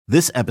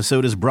This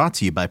episode is brought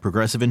to you by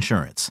Progressive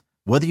Insurance.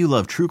 Whether you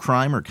love true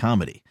crime or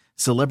comedy,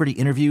 celebrity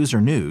interviews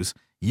or news,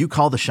 you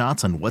call the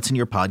shots on what's in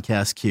your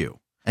podcast queue.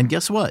 And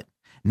guess what?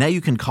 Now you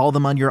can call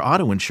them on your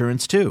auto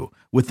insurance too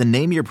with the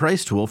Name Your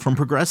Price tool from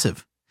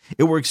Progressive.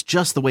 It works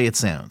just the way it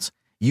sounds.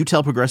 You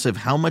tell Progressive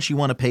how much you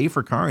want to pay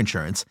for car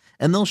insurance,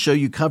 and they'll show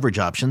you coverage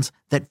options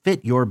that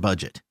fit your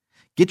budget.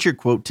 Get your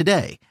quote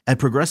today at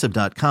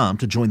Progressive.com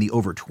to join the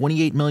over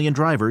 28 million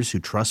drivers who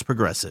trust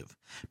Progressive.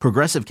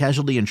 Progressive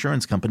Casualty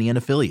Insurance Company and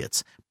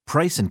Affiliates.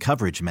 Price and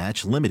coverage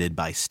match limited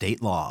by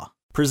state law.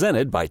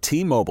 Presented by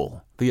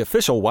T-Mobile, the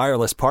official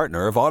wireless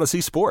partner of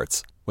Odyssey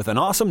Sports. With an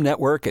awesome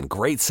network and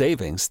great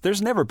savings,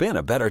 there's never been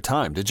a better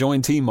time to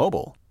join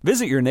T-Mobile.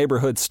 Visit your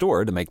neighborhood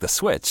store to make the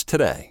switch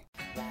today.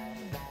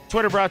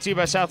 Twitter brought to you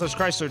by Southwest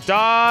Chrysler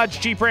Dodge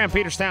Jeep Ram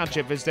Peters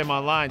Township. Visit them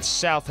online,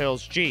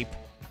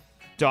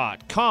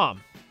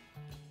 southhillsjeep.com.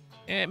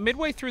 And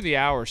midway through the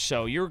hour or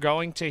so, you're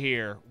going to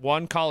hear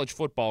one college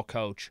football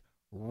coach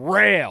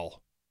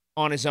rail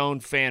on his own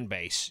fan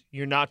base.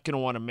 You're not going to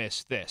want to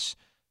miss this,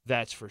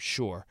 that's for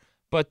sure.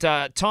 But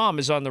Tom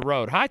is on the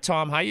road. Hi,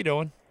 Tom. How you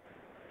doing?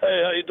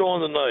 Hey, how you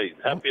doing tonight?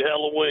 Happy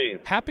Halloween.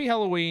 Happy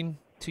Halloween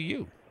to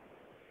you.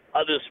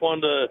 I just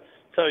wanted to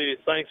tell you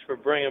thanks for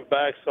bringing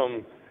back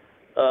some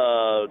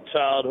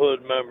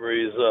childhood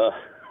memories.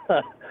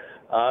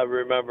 I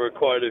remember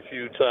quite a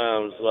few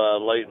times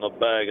late in a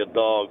bag of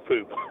dog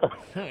poop.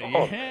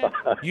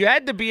 You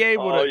had to be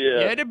able to. Yeah.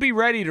 You had to be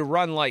ready to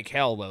run like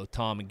hell, though,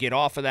 Tom, and get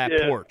off of that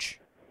porch.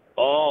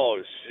 Oh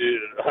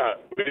shit!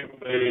 We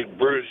made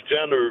Bruce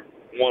Jenner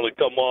want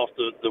to come off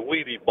the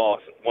Wheatie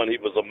box when he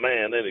was a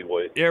man,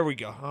 anyway. There we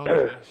go.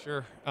 Okay,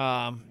 sure.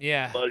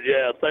 Yeah. But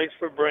yeah, thanks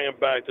for bringing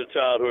back the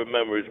childhood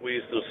memories. We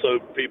used to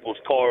soak people's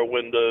car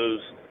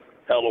windows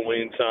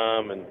Halloween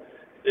time, and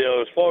you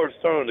know, as far as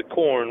throwing the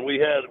corn, we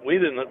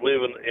didn't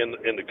live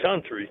in the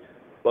country,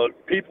 but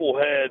people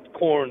had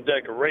corn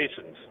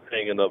decorations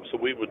hanging up, so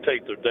we would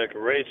take their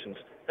decorations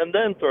and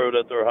then throw it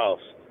at their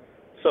house.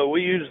 So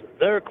we used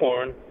their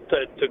corn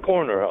to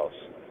corn their house.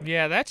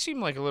 Yeah, that seemed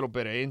like a little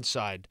bit of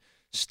inside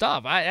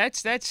stuff.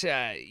 That's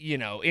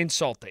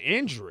insult to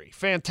injury.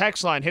 Fan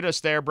text line, hit us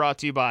there, brought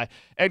to you by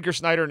Edgar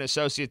Snyder and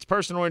Associates,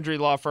 personal injury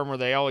law firm where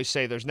they always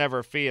say there's never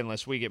a fee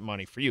unless we get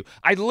money for you.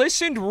 I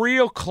listened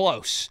real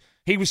close.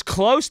 He was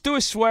close to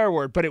a swear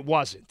word, but it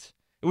wasn't.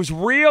 It was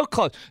real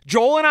close.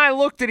 Joel and I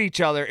looked at each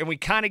other, and we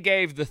kind of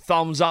gave the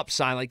thumbs up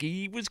sign, like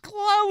he was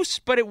close,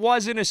 but it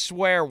wasn't a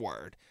swear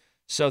word.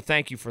 So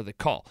thank you for the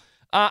call.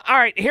 All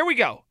right, here we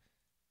go.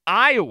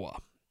 Iowa,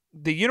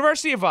 the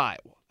University of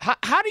Iowa.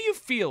 How do you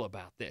feel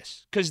about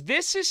this? Because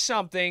this is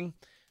something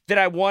that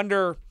I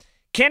wonder,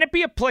 can it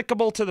be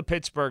applicable to the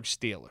Pittsburgh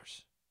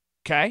Steelers?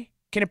 Okay?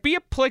 Can it be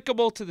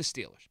applicable to the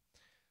Steelers?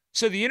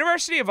 So the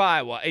University of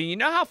Iowa, and you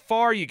know how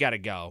far you got to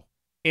go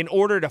in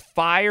order to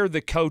fire the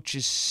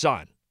coach's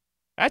son.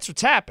 That's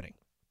what's happening.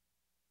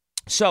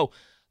 So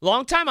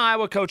longtime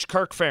Iowa coach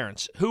Kirk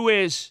Ferentz, who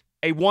is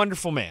a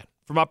wonderful man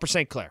from Upper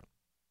St. Clair.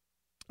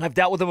 I've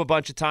dealt with him a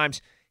bunch of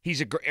times.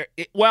 He's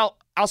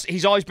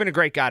he's always been a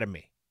great guy to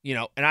me. You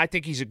know, and I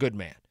think he's a good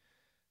man.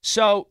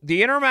 So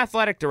the interim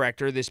athletic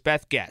director, this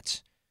Beth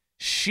Getz,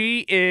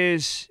 she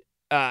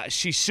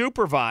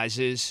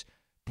supervises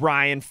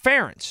Brian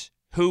Ferentz,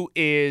 who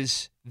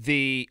is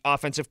the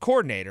offensive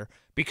coordinator,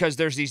 because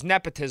there's these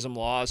nepotism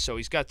laws. So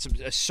he's got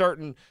a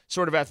certain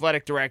sort of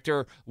athletic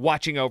director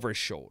watching over his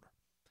shoulder.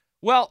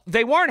 Well,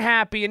 they weren't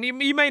happy, and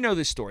you may know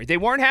this story. They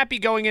weren't happy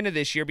going into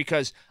this year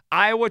because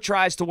Iowa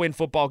tries to win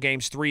football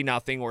games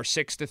 3-0 or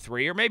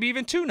 6-3 or maybe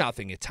even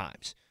 2-0 at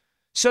times.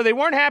 So they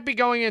weren't happy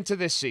going into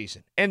this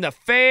season, and the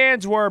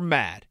fans were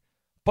mad.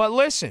 But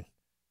listen,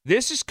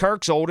 this is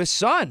Kirk's oldest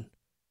son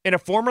and a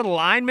former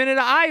lineman at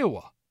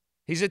Iowa.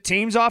 He's a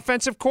team's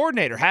offensive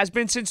coordinator, has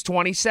been since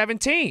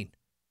 2017.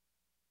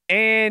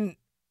 And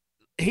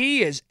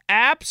he is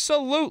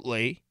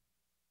absolutely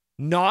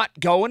not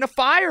going to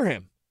fire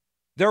him.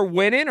 They're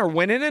winning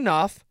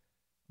enough,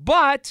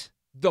 but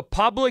the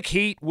public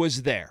heat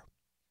was there.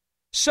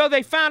 So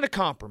they found a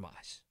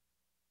compromise.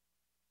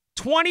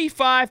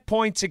 25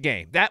 points a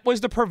game. That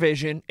was the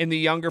provision in the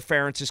younger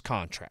Ferentz's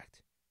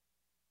contract,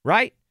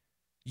 right?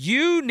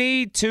 You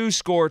need to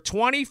score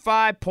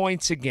 25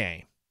 points a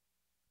game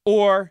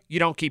or you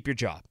don't keep your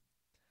job.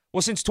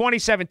 Well, since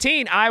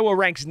 2017, Iowa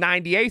ranks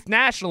 98th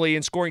nationally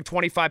in scoring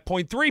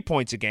 25.3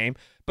 points a game,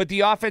 but the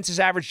offense has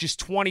averaged just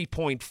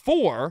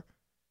 20.4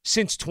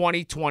 since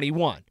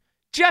 2021.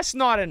 Just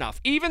not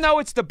enough. Even though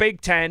it's the Big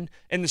Ten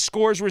and the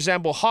scores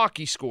resemble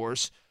hockey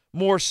scores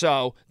more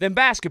so than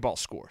basketball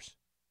scores.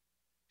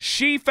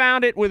 She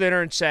found it within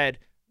her and said,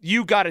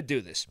 you got to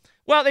do this.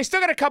 Well, they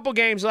still got a couple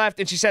games left,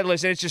 and she said,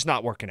 listen, it's just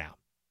not working out.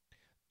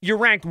 You're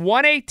ranked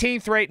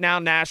 118th right now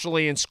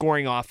nationally in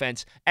scoring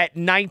offense at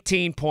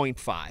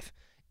 19.5.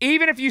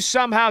 Even if you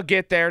somehow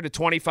get there to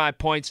 25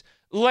 points,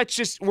 we're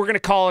going to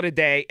call it a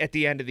day at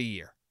the end of the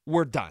year.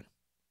 We're done.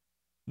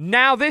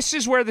 Now, this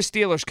is where the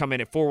Steelers come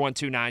in at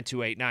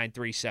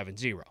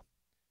 412-928-9370.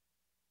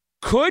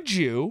 Could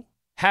you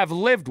have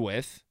lived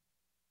with,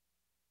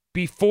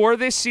 before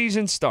this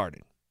season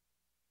started,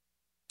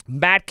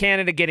 Matt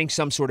Canada getting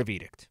some sort of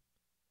edict?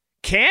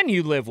 Can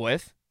you live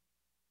with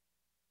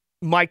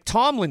Mike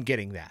Tomlin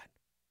getting that,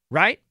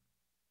 right?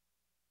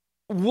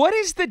 What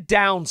is the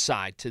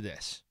downside to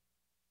this?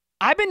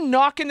 I've been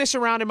knocking this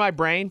around in my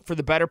brain for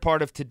the better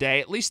part of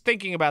today, at least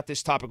thinking about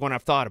this topic when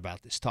I've thought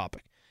about this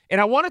topic. And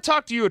I want to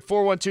talk to you at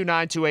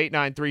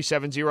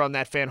 412-928-9370 on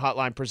that fan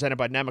hotline presented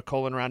by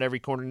Nemacolin. Around every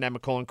corner,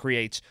 Nemacolin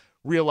creates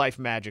real-life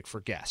magic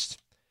for guests.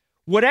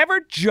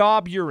 Whatever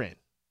job you're in,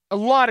 a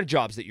lot of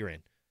jobs that you're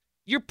in,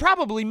 you're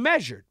probably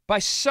measured by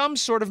some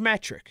sort of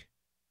metric,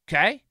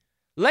 okay?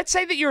 Let's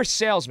say that you're a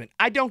salesman.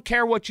 I don't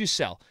care what you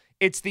sell.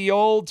 It's the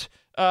old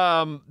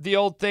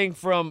thing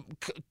from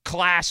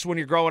class when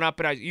you're growing up,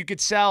 and you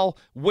could sell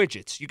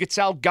widgets. You could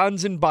sell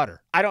guns and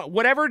butter.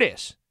 Whatever it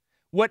is,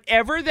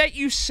 whatever that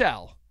you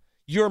sell,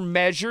 you're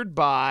measured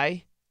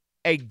by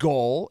a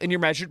goal, and you're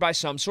measured by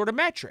some sort of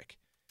metric.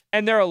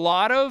 And there are a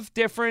lot of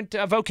different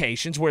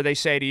vocations where they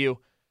say to you,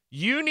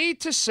 you need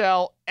to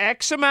sell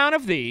X amount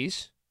of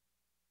these,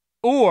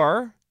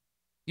 or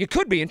you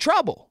could be in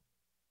trouble.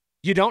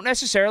 You don't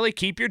necessarily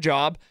keep your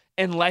job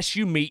unless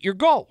you meet your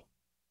goal,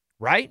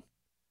 right?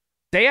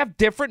 They have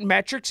different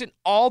metrics in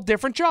all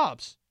different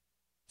jobs.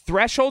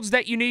 Thresholds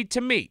that you need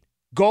to meet,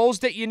 goals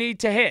that you need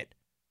to hit,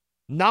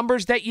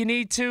 numbers that you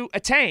need to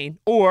attain,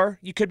 or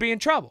you could be in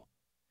trouble.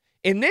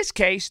 In this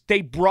case,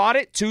 they brought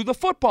it to the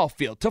football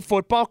field, to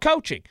football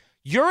coaching.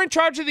 You're in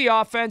charge of the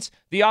offense.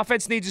 The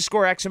offense needs to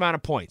score X amount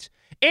of points.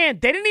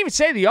 And they didn't even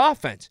say the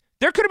offense.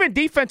 There could have been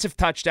defensive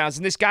touchdowns,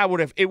 and this guy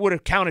would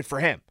have counted for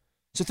him.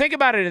 So think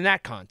about it in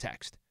that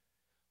context.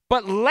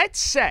 But let's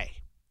say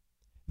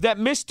that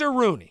Mr.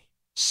 Rooney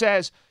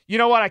says, you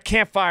know what, I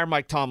can't fire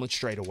Mike Tomlin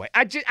straight away.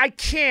 I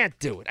can't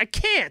do it. I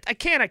can't.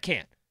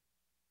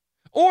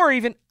 Or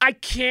even, I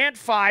can't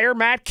fire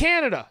Matt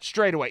Canada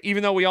straight away,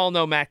 even though we all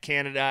know Matt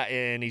Canada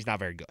and he's not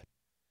very good.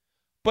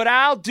 But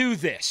I'll do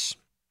this.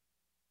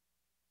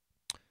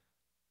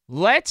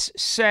 Let's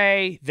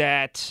say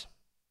that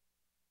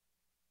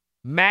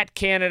Matt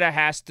Canada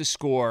has to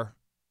score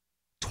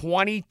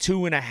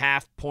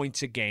 22.5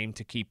 points a game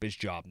to keep his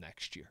job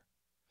next year.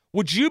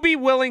 Would you be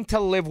willing to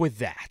live with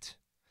that?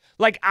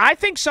 Like, I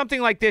think something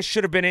like this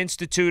should have been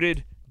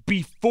instituted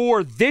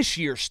before this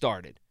year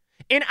started.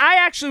 And I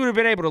actually would have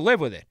been able to live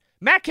with it.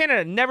 Matt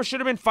Canada never should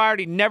have been fired.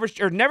 He never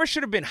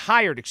should have been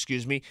hired,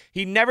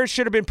 He never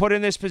should have been put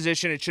in this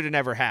position. It should have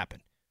never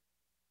happened.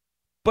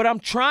 But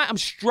I'm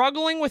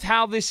struggling with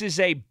how this is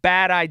a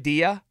bad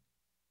idea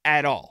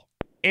at all.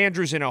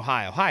 Andrew's in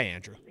Ohio. Hi,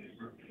 Andrew.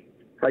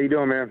 How you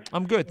doing, man?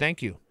 I'm good,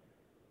 thank you.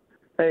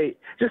 Hey,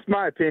 just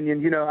my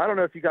opinion. I don't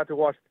know if you got to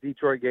watch the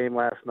Detroit game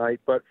last night,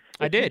 but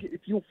I did.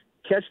 If you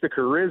catch the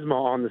charisma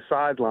on the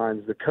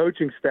sidelines, the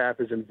coaching staff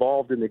is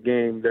involved in the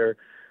game. They're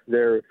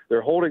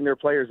holding their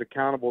players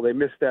accountable. They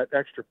missed that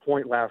extra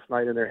point last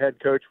night, and their head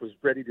coach was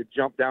ready to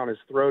jump down his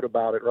throat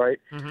about it, right?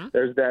 Mm-hmm.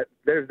 There's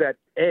that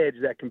edge,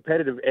 that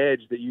competitive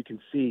edge that you can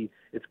see.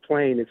 It's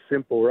plain, it's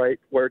simple, right?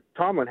 Where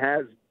Tomlin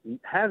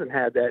hasn't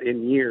had that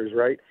in years,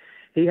 right?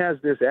 He has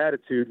this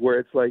attitude where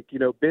it's like,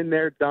 been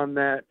there, done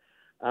that.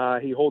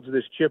 He holds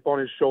this chip on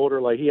his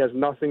shoulder, like he has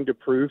nothing to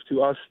prove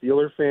to us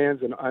Steeler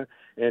fans and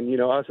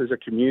us as a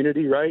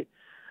community, right?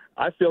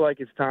 I feel like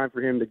it's time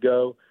for him to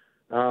go.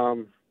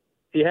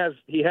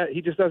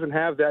 He just doesn't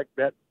have that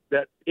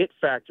it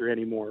factor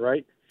anymore,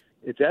 right?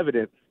 It's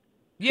evident.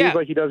 Yeah. Seems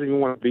like he doesn't even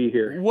want to be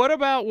here. What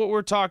about what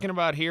we're talking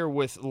about here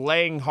with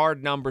laying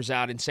hard numbers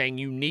out and saying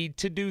you need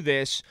to do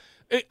this?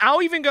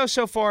 I'll even go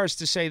so far as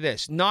to say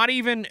this, not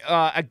even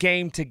a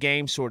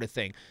game-to-game sort of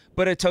thing,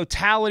 but a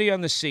totality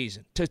on the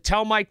season. To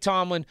tell Mike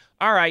Tomlin,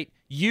 all right,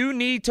 you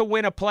need to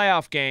win a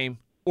playoff game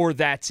or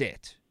that's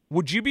it.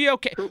 Would you be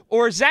okay?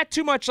 Or is that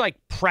too much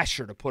like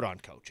pressure to put on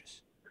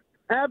coaches?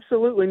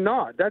 Absolutely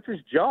not. That's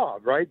his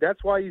job, right?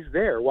 That's why he's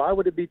there. Why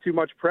would it be too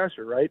much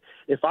pressure, right?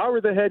 If I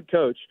were the head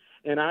coach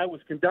and I was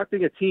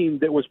conducting a team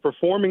that was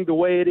performing the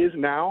way it is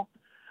now,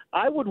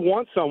 I would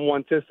want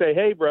someone to say,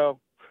 hey, bro,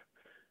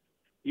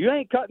 you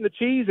ain't cutting the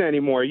cheese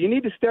anymore. You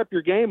need to step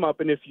your game up,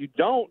 and if you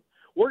don't,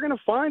 we're going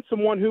to find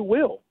someone who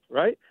will,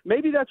 right?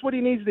 Maybe that's what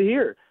he needs to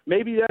hear.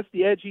 Maybe that's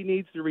the edge he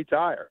needs to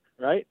retire,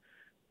 right?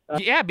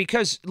 Yeah,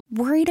 because...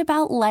 Worried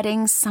about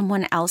letting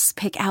someone else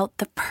pick out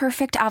the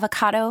perfect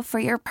avocado for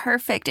your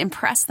perfect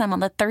impress them on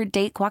the third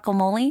date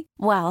guacamole?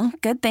 Well,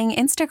 good thing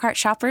Instacart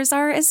shoppers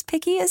are as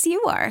picky as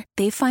you are.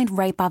 They find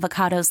ripe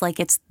avocados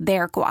like it's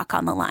their guac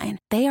on the line.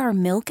 They are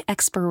milk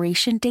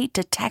expiration date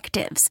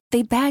detectives.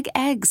 They bag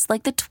eggs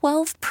like the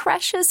 12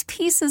 precious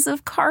pieces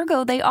of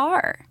cargo they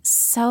are.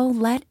 So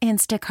let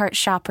Instacart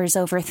shoppers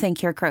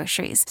overthink your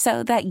groceries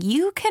so that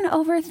you can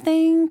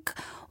overthink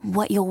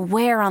what you'll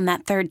wear on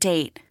that third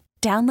date.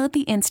 Download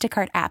the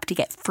Instacart app to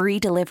get free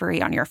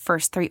delivery on your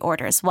first 3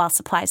 orders while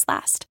supplies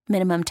last.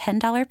 Minimum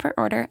 $10 per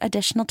order.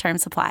 Additional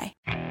terms apply.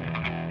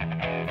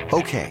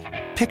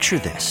 Okay, picture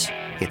this.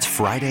 It's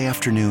Friday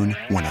afternoon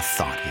when a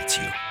thought hits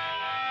you.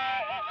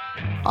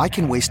 I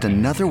can waste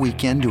another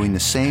weekend doing the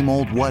same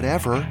old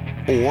whatever,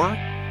 or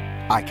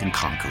I can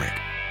conquer it.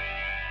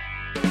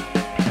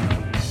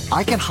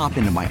 I can hop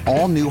into my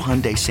all-new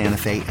Hyundai Santa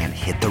Fe and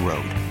hit the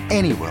road.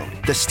 Any road.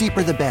 The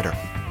steeper, the better.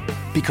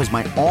 Because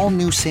my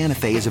all-new Santa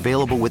Fe is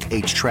available with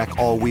H-Track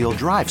all-wheel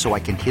drive, so I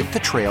can hit the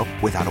trail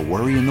without a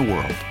worry in the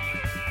world.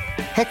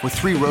 Heck, with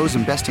 3 rows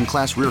and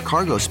best-in-class rear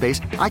cargo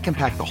space, I can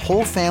pack the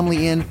whole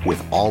family in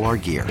with all our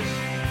gear.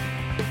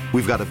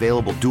 We've got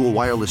available dual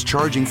wireless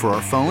charging for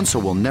our phones, so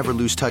we'll never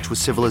lose touch with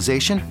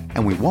civilization,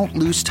 and we won't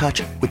lose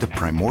touch with the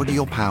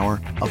primordial power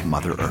of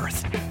Mother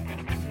Earth.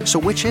 So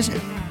which is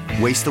it?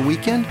 Waste the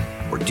weekend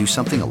or do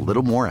something a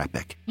little more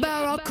epic?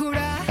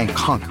 And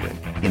conquer it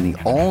in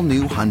the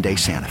all-new Hyundai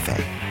Santa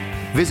Fe.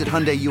 Visit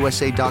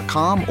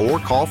HyundaiUSA.com or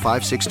call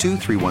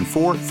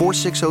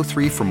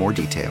 562-314-4603 for more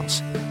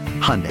details.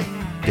 Hyundai,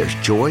 there's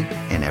joy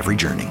in every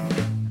journey.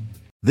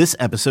 This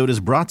episode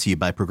is brought to you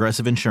by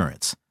Progressive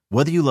Insurance.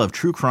 Whether you love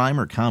true crime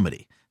or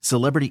comedy,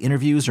 celebrity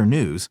interviews or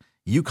news,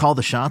 you call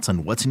the shots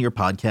on what's in your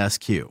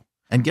podcast queue.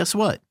 And guess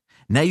what?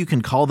 Now you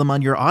can call them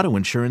on your auto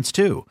insurance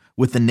too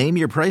with the Name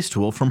Your Price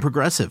tool from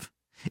Progressive.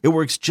 It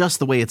works just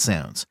the way it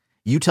sounds.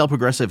 You tell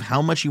Progressive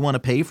how much you want to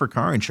pay for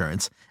car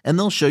insurance, and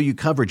they'll show you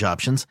coverage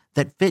options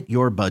that fit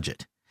your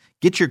budget.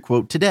 Get your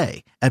quote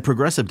today at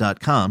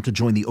Progressive.com to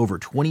join the over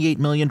 28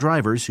 million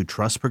drivers who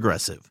trust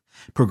Progressive.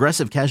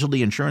 Progressive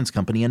Casualty Insurance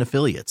Company and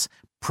Affiliates.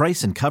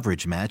 Price and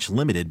coverage match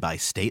limited by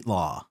state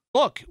law.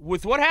 Look,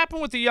 with what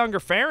happened with the younger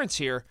Ferentz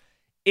here,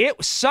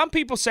 some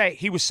people say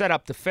he was set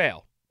up to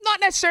fail. Not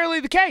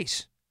necessarily the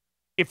case.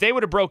 If they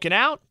would have broken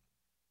out,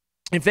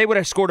 if they would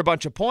have scored a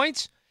bunch of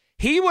points,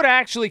 he would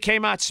have actually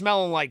came out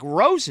smelling like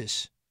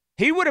roses.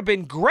 He would have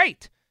been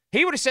great.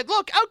 He would have said,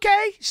 look,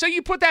 okay, so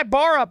you put that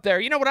bar up there.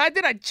 You know what I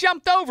did? I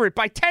jumped over it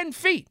by 10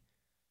 feet.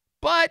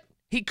 But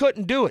he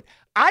couldn't do it.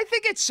 I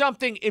think it's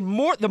something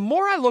the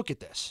more I look at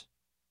this,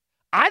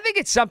 I think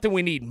it's something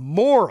we need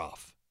more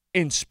of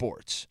in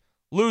sports.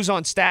 Lou's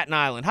on Staten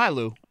Island. Hi,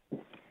 Lou.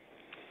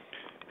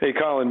 Hey,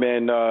 Colin,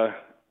 man.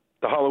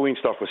 The Halloween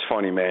stuff was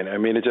funny, man. I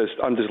mean,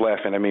 I'm just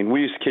laughing. I mean,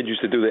 kids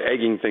used to do the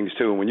egging things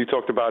too. And when you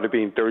talked about it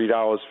being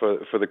 $30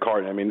 for the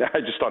carton, I mean,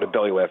 I just started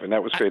belly laughing.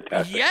 That was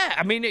fantastic. Yeah,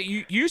 I mean,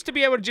 you used to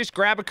be able to just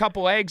grab a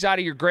couple eggs out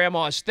of your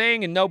grandma's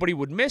thing and nobody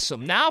would miss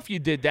them. Now, if you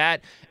did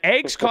that,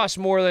 eggs cost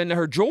more than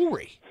her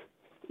jewelry.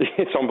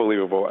 It's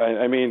unbelievable.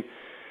 I mean,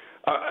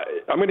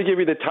 I'm going to give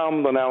you the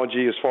Tomlin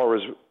analogy as far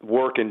as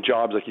work and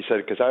jobs, like you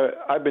said, because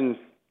I've been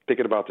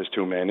thinking about this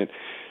too, man. And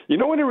you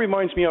know what it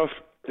reminds me of?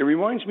 It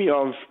reminds me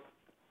of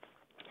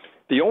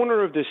the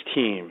owner of this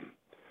team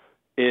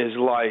is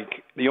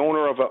like the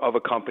owner of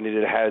a company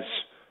that has,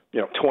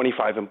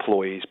 25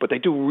 employees, but they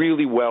do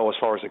really well as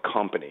far as a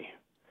company.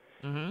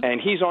 Mm-hmm.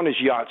 And he's on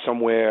his yacht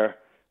somewhere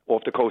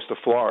off the coast of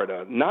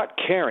Florida, not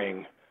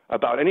caring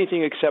about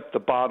anything except the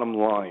bottom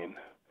line.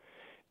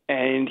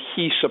 And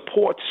he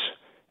supports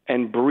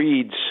and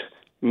breeds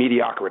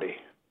mediocrity.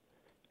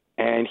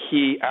 And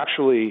he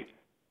actually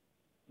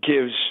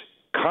gives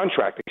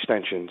contract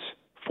extensions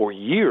for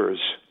years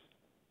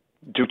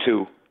due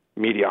to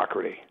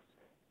mediocrity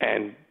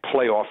and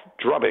playoff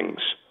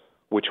drubbings,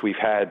 which we've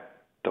had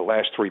the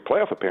last 3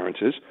 playoff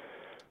appearances.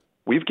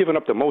 We've given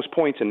up the most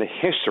points in the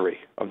history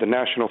of the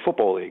National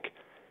Football League,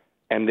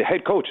 and the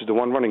head coach is the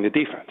one running the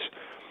defense.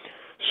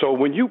 So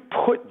when you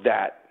put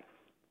that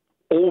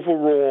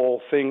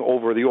overall thing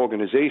over the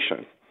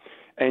organization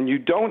and you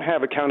don't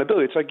have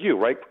accountability, it's like you,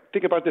 right?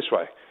 Think about it this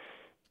way.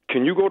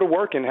 Can you go to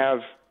work and have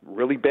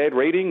really bad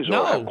ratings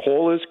or have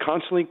callers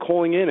constantly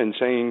calling in and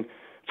saying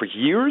for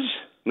years,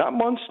 not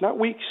months, not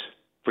weeks,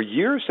 for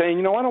years saying,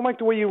 I don't like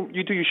the way you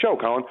do your show,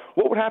 Colin.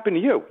 What would happen to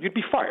you? You'd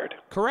be fired.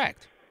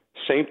 Correct.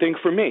 Same thing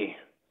for me.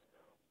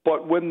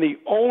 But when the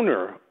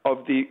owner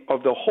of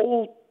the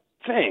whole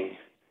thing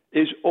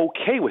is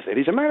okay with it,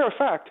 as a matter of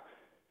fact,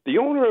 the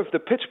owner of the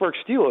Pittsburgh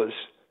Steelers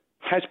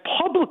has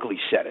publicly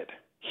said it.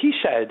 He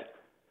said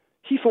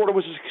he thought it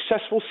was a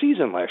successful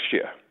season last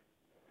year.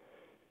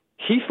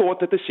 He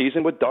thought that the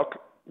season with Duck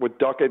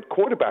at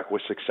quarterback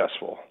was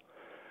successful.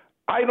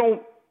 I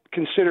don't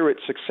consider it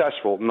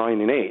successful,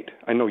 9-8.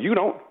 I know you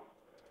don't.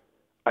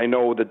 I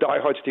know the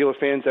diehard Steeler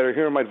fans that are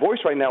hearing my voice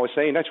right now are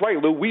saying, that's right,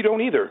 Lou, we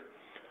don't either.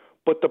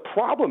 But the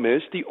problem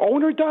is the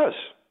owner does.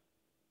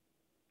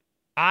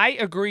 I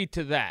agree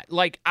to that.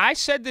 Like, I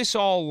said this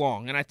all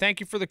along, and I thank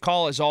you for the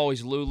call as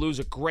always, Lou. Lou's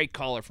a great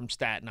caller from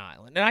Staten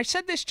Island. And I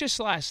said this just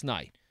last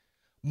night.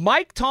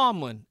 Mike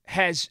Tomlin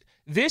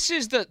this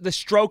is the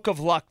stroke of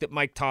luck that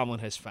Mike Tomlin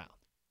has found.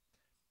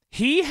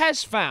 He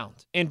has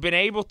found and been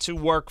able to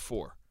work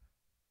for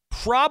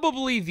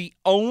probably the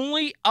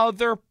only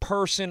other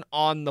person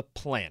on the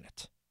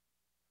planet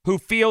who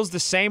feels the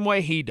same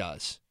way he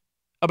does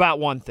about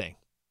one thing.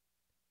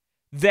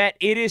 That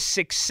it is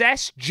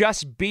success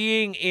just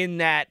being in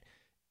that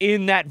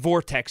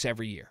vortex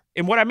every year.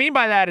 And what I mean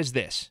by that is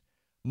this.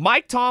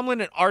 Mike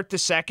Tomlin and Art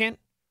II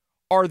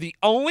are the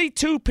only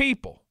 2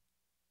 people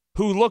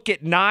who look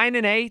at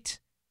 9-8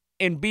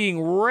 and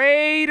being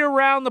right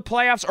around the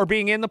playoffs or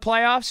being in the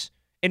playoffs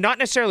and not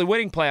necessarily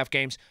winning playoff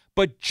games,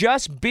 but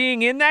just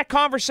being in that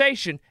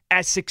conversation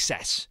as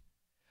success.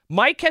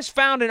 Mike has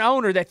found an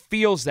owner that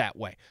feels that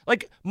way.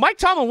 Like, Mike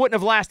Tomlin wouldn't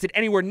have lasted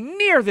anywhere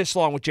near this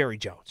long with Jerry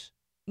Jones.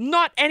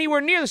 Not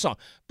anywhere near this long.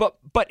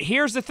 But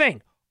here's the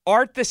thing.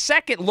 Art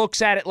II looks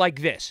at it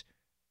like this.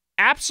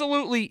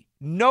 Absolutely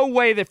no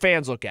way that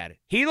fans look at it.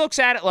 He looks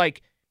at it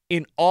like,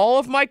 in all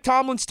of Mike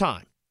Tomlin's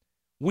time,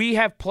 we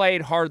have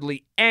played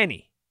hardly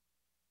any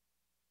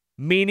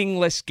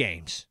meaningless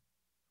games.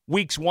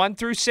 Weeks 1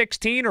 through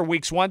 16 or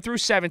weeks 1 through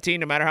 17,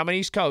 no matter how many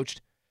he's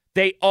coached,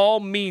 they all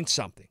mean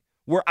something.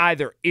 We're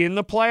either in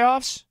the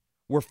playoffs,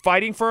 we're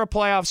fighting for a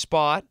playoff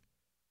spot,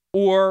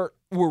 or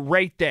we're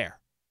right there.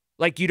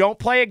 Like, you don't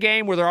play a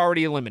game where they're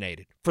already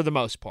eliminated for the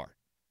most part.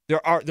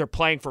 They're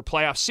playing for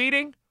playoff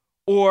seeding,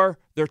 or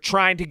they're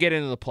trying to get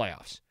into the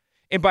playoffs.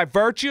 And by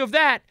virtue of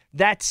that,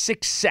 that's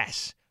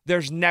success.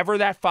 There's never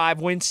that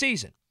 5-win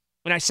season.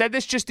 And I said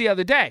this just the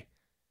other day.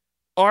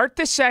 Art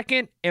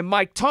II and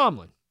Mike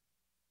Tomlin,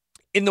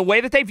 in the way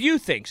that they view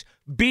things,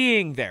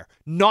 being there,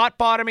 not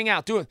bottoming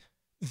out,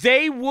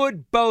 they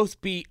would both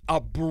be a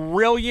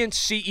brilliant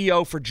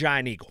CEO for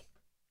Giant Eagle.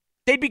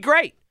 They'd be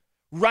great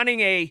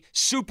running a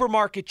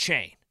supermarket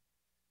chain.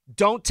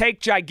 Don't take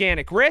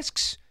gigantic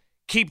risks.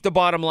 Keep the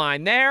bottom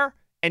line there.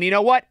 And you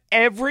know what?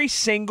 Every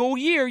single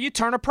year you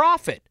turn a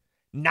profit.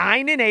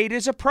 9-8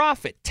 is a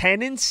profit.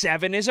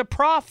 10-7 is a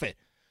profit.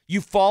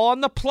 You fall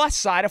on the plus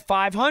side of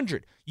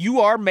 500.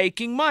 You are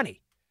making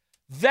money.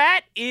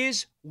 That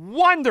is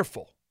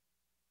wonderful.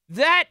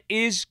 That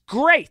is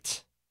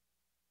great.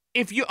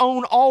 If you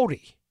own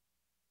Aldi.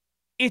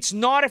 It's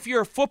not if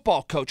you're a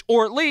football coach,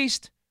 or at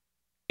least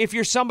if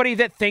you're somebody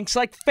that thinks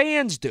like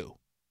fans do,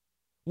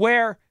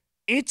 where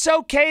it's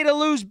okay to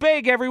lose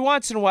big every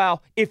once in a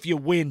while if you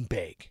win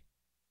big.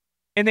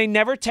 And they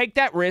never take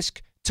that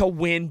risk to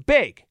win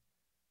big.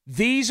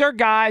 These are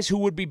guys who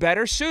would be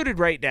better suited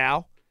right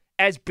now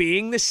as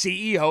being the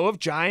CEO of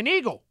Giant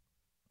Eagle.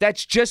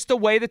 That's just the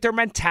way that their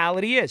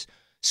mentality is.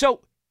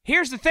 So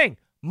here's the thing.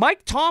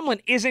 Mike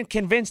Tomlin isn't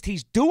convinced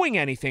he's doing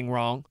anything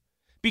wrong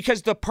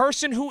because the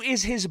person who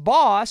is his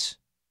boss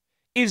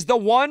is the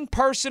one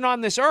person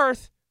on this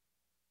earth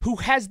who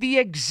has the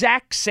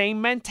exact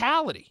same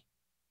mentality.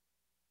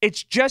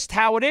 It's just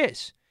how it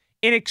is.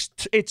 And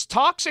it's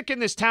toxic in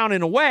this town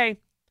in a way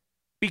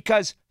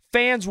because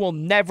fans will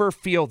never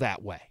feel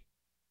that way.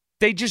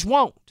 They just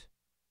won't.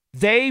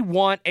 They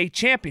want a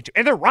championship.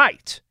 And they're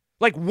right.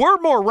 Like, we're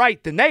more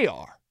right than they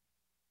are.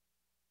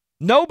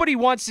 Nobody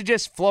wants to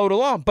just float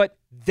along, but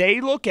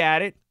they look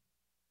at it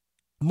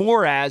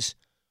more as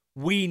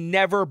we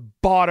never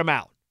bottom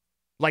out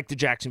like the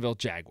Jacksonville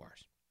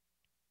Jaguars.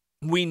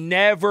 We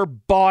never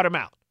bottom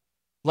out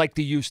like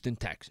the Houston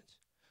Texans.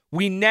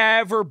 We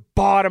never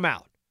bottom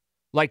out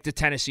like the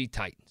Tennessee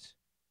Titans.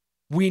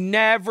 We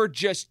never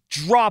just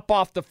drop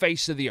off the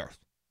face of the earth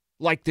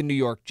like the New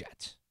York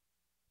Jets.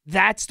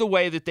 That's the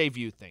way that they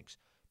view things.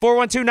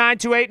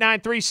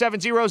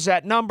 412-928-9370 is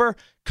that number.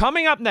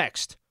 Coming up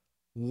next,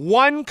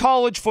 one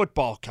college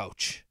football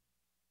coach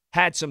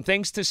had some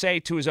things to say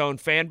to his own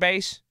fan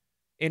base,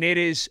 and it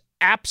is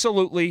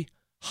absolutely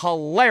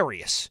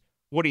hilarious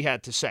what he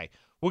had to say.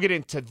 We'll get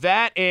into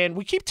that, and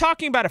we keep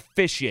talking about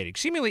officiating,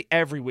 seemingly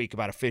every week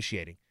about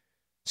officiating.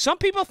 Some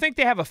people think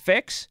they have a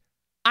fix.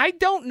 I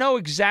don't know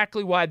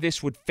exactly why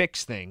this would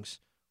fix things,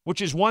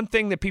 which is one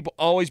thing that people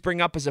always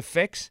bring up as a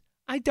fix.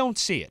 I don't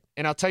see it,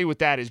 and I'll tell you what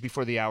that is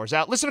before the hour's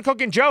out. Listen to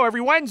Cook and Joe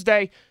every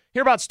Wednesday.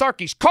 Hear about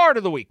Starkey's Card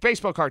of the Week,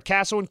 baseball card,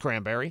 Castle and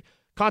Cranberry.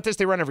 Contest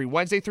they run every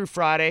Wednesday through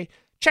Friday.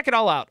 Check it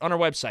all out on our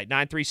website,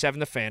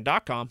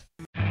 937thefan.com.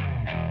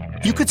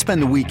 You could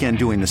spend the weekend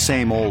doing the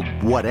same old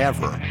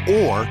whatever,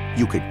 or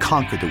you could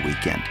conquer the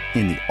weekend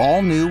in the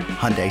all-new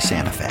Hyundai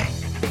Santa Fe.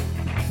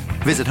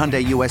 Visit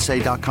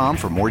HyundaiUSA.com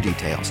for more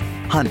details.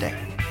 Hyundai,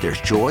 there's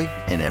joy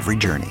in every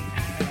journey.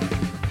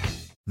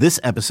 This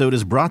episode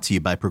is brought to you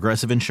by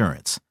Progressive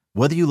Insurance.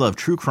 Whether you love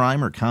true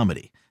crime or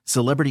comedy,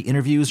 celebrity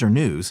interviews or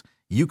news,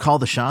 you call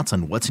the shots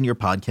on what's in your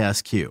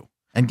podcast queue.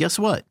 And guess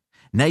what?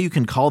 Now you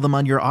can call them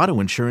on your auto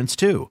insurance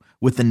too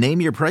with the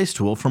Name Your Price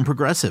tool from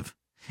Progressive.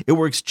 It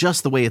works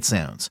just the way it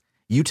sounds.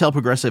 You tell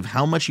Progressive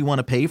how much you want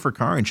to pay for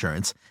car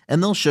insurance,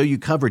 and they'll show you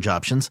coverage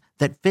options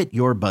that fit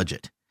your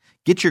budget.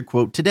 Get your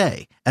quote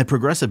today at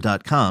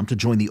Progressive.com to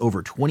join the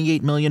over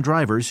 28 million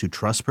drivers who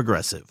trust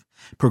Progressive.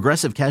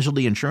 Progressive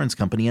Casualty Insurance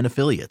Company and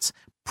Affiliates.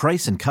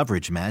 Price and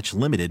coverage match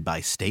limited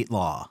by state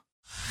law.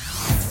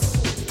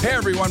 Hey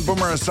everyone,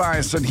 Boomer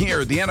Esiason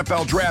here. The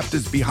NFL Draft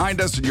is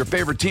behind us and your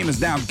favorite team is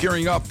now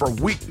gearing up for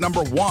week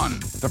number 1.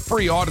 The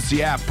free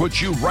Odyssey app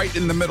puts you right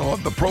in the middle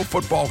of the pro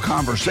football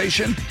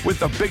conversation with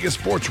the biggest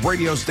sports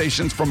radio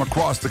stations from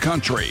across the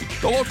country.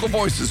 The local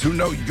voices who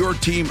know your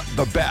team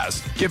the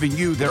best, giving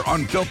you their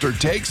unfiltered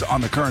takes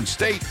on the current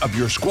state of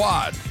your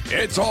squad.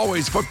 It's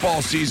always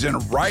football season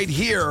right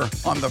here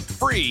on the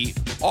free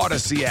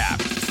Odyssey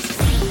app.